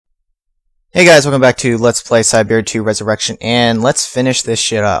Hey guys, welcome back to Let's Play Cyberia 2 Resurrection, and let's finish this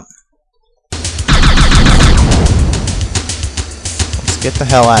shit up. Let's get the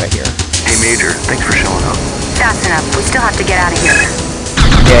hell out of here. Hey Major, thanks for showing up. Fast enough, we still have to get out of here.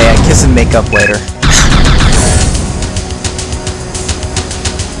 Yeah, kiss and make up later.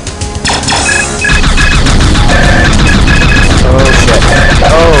 Oh shit.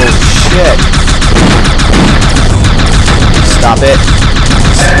 Oh shit. Stop it.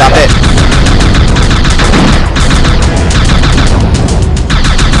 Stop it.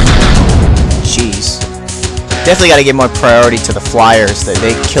 Jeez. Definitely gotta give more priority to the flyers. That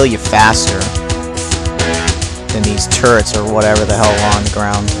they kill you faster than these turrets or whatever the hell are on the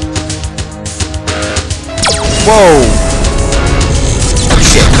ground. Whoa! Oh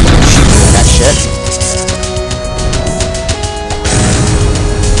shit. Shoot me with that shit.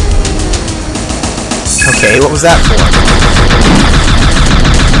 Okay, what was that for?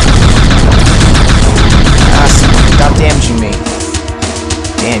 Ah, stop damaging me.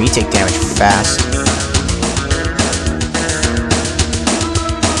 Damn, you take damage fast.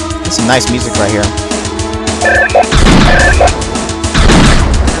 That's some nice music right here.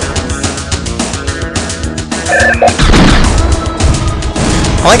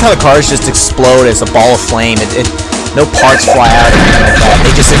 I like how the cars just explode as a ball of flame. No parts fly out or anything like that.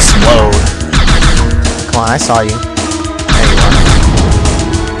 They just explode. Come on, I saw you. There you are.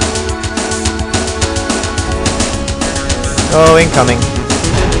 Oh, incoming.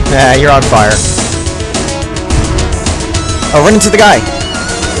 Nah, you're on fire. Oh, run into the guy!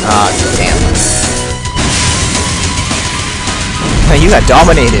 Ah, damn. You got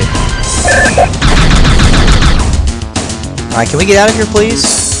dominated. Alright, can we get out of here, please?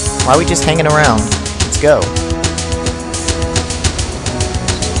 Why are we just hanging around? Let's go.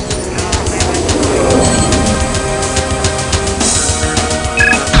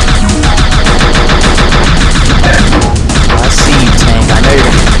 I see you, tank. I know you're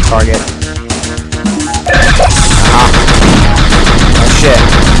gonna be the target. Ah. Oh shit.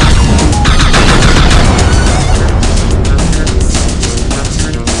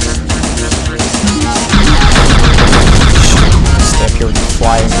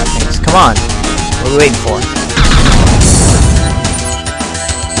 Flying things. Come on. What are we waiting for?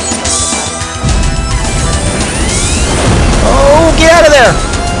 Oh, get out of there!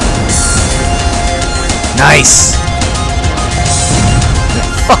 Nice! Yeah,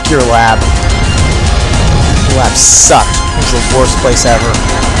 fuck your lab. Your lab sucked. It was the worst place ever.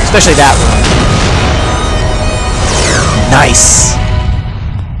 Especially that room. Nice!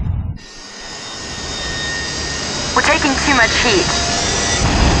 We're taking too much heat.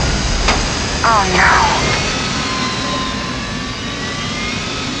 Oh no.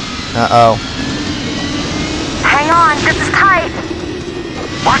 Uh-oh. Hang on, this is tight.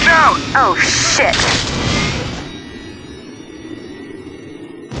 Watch out! Oh shit.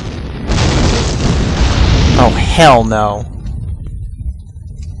 Oh hell no.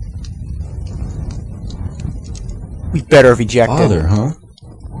 We better have ejected. Father, huh?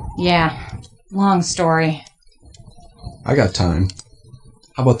 Yeah. Long story. I got time.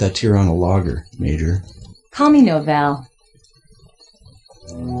 How about that Tirana lager, Major? Call me Novell.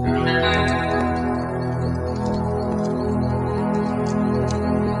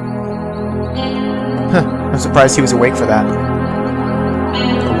 I'm surprised he was awake for that.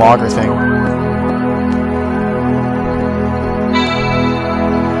 The logger thing.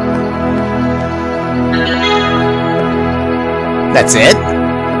 That's it?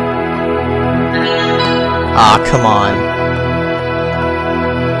 Ah, come on.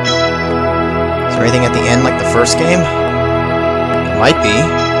 Is there anything at the end like the first game? Might be.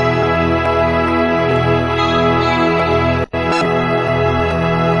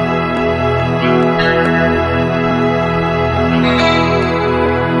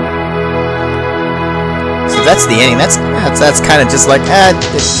 So that's the ending. That's kind of just like,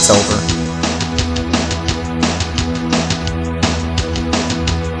 it's over.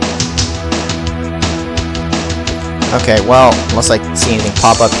 Okay, well, unless I see anything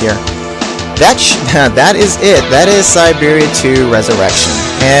pop up here. That is it. That is Cyberia 2 Resurrection.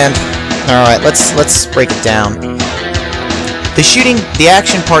 And alright, let's break it down. The shooting, the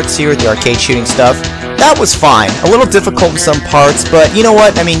action parts here, the arcade shooting stuff, that was fine. A little difficult in some parts, but you know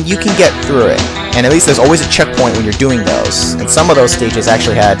what? I mean, you can get through it. And at least there's always a checkpoint when you're doing those. And some of those stages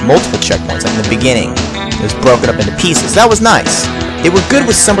actually had multiple checkpoints, like in the beginning. It was broken up into pieces. That was nice. They were good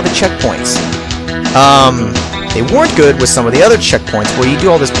with some of the checkpoints. They weren't good with some of the other checkpoints where you do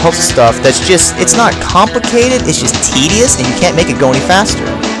all this puzzle stuff that's just, it's not complicated, it's just tedious, and you can't make it go any faster.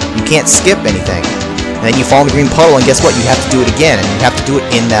 You can't skip anything. And then you fall in the green puddle, and guess what? You have to do it again, and you have to do it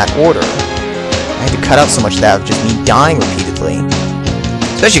in that order. I had to cut out so much of that, just me dying repeatedly.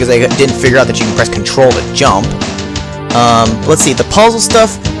 Especially because I didn't figure out that you can press control to jump. Let's see, the puzzle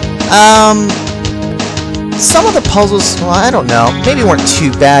stuff, some of the puzzles, well, I don't know, maybe weren't too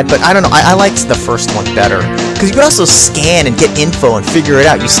bad, but I don't know, I liked the first one better. Because you could also scan and get info and figure it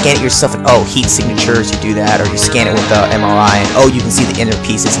out. You scan it yourself and, oh, heat signatures, you do that, or you scan it with the MRI and, oh, you can see the inner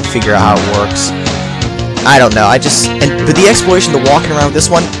pieces and figure out how it works. I don't know, but the exploration, the walking around with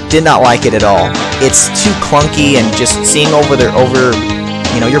this one, did not like it at all. It's too clunky and just seeing over,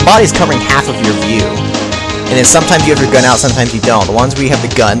 you know, your body's covering half of your view. And then sometimes you have your gun out, sometimes you don't. The ones where you have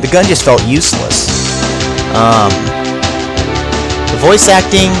the gun just felt useless. The voice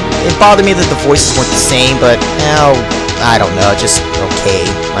acting, it bothered me that the voices weren't the same, but, I don't know, just okay.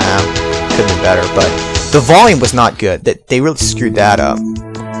 Could have been better, but the volume was not good. They really screwed that up.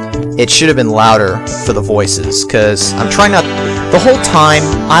 It should have been louder for the voices, because I'm trying not... The whole time,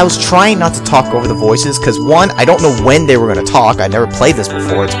 I was trying not to talk over the voices, because one, I don't know when they were going to talk. I never played this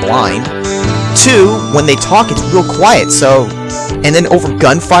before, it's blind. Two, when they talk, it's real quiet, so... And then over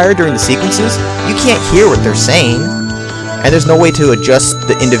gunfire during the sequences, you can't hear what they're saying. And there's no way to adjust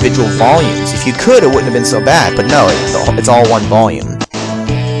the individual volumes. If you could, it wouldn't have been so bad, but no, it's all one volume.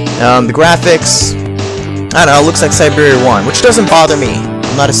 The graphics... I don't know, it looks like Cyberia 1, which doesn't bother me.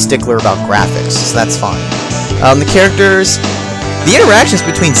 I'm not a stickler about graphics, so that's fine. The characters... The interactions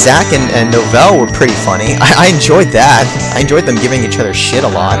between Zack and Novell were pretty funny. I enjoyed that. I enjoyed them giving each other shit a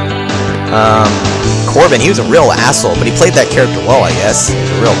lot. Corbin, he was a real asshole, but he played that character well, I guess. He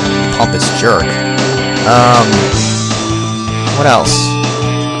was a real pompous jerk. What else?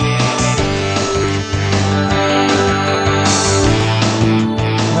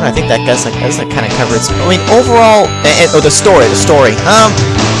 I think that does kind of cover it. I mean, overall, the story.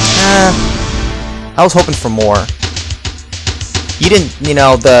 I was hoping for more. You didn't, you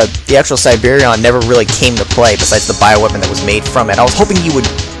know, the actual Cyberia never really came to play besides the bioweapon that was made from it. I was hoping you would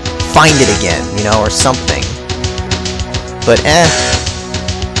find it again, you know, or something. But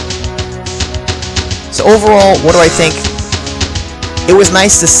So overall, what do I think? It was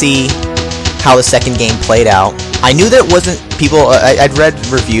nice to see how the second game played out. I knew that it wasn't I'd read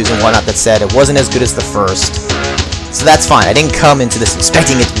reviews and whatnot that said it wasn't as good as the first. So that's fine. I didn't come into this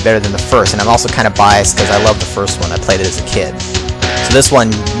expecting it to be better than the first, and I'm also kind of biased because I love the first one. I played it as a kid. So this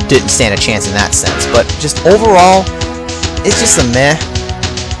one didn't stand a chance in that sense. But just overall, it's just a meh.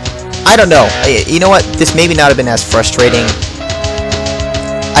 I don't know. You know what? This maybe not have been as frustrating.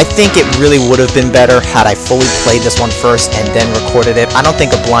 I think it really would have been better had I fully played this one first and then recorded it. I don't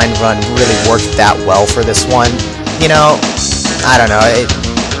think a blind run really worked that well for this one. You know, I don't know.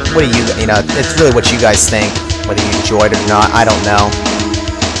 What do you know, it's really what you guys think. Whether you enjoyed it or not, I don't know.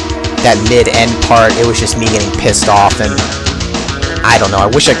 That mid-end part, it was just me getting pissed off, and I don't know. I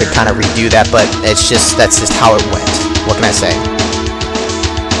wish I could kind of redo that, but that's just how it went. What can I say?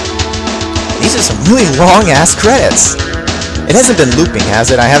 These are some really long-ass credits. It hasn't been looping,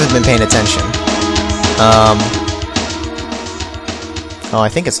 has it? I haven't been paying attention. Oh, I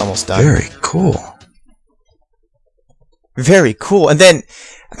think it's almost done. Very cool. Very cool. And then,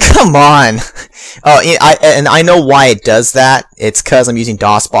 come on. Oh, I know why it does that. It's because I'm using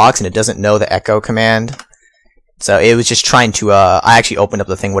DOSBox and it doesn't know the echo command. So it was just trying to. I actually opened up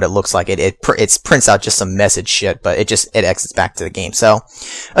the thing. What it looks like. It prints out just some message shit, but it exits back to the game. So,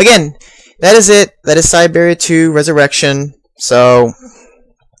 again, that is it. That is Cyberia 2 Resurrection. So,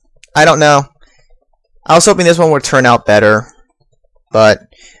 I don't know. I was hoping this one would turn out better, but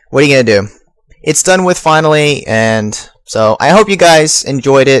what are you gonna do? It's done with finally, and so I hope you guys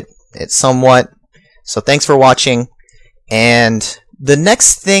enjoyed it. It's somewhat. So thanks for watching, and the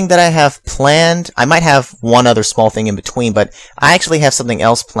next thing that I have planned, I might have one other small thing in between, but I actually have something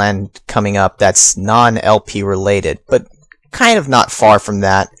else planned coming up that's non-LP related, but kind of not far from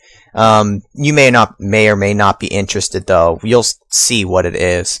that. You may or may not be interested though. You'll see what it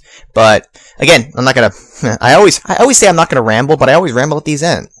is. But again, I'm not gonna. I always say I'm not gonna ramble, but I always ramble at these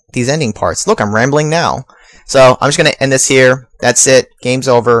ending parts. Look, I'm rambling now. So I'm just gonna end this here. That's it. Game's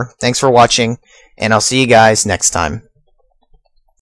over. Thanks for watching, and I'll see you guys next time.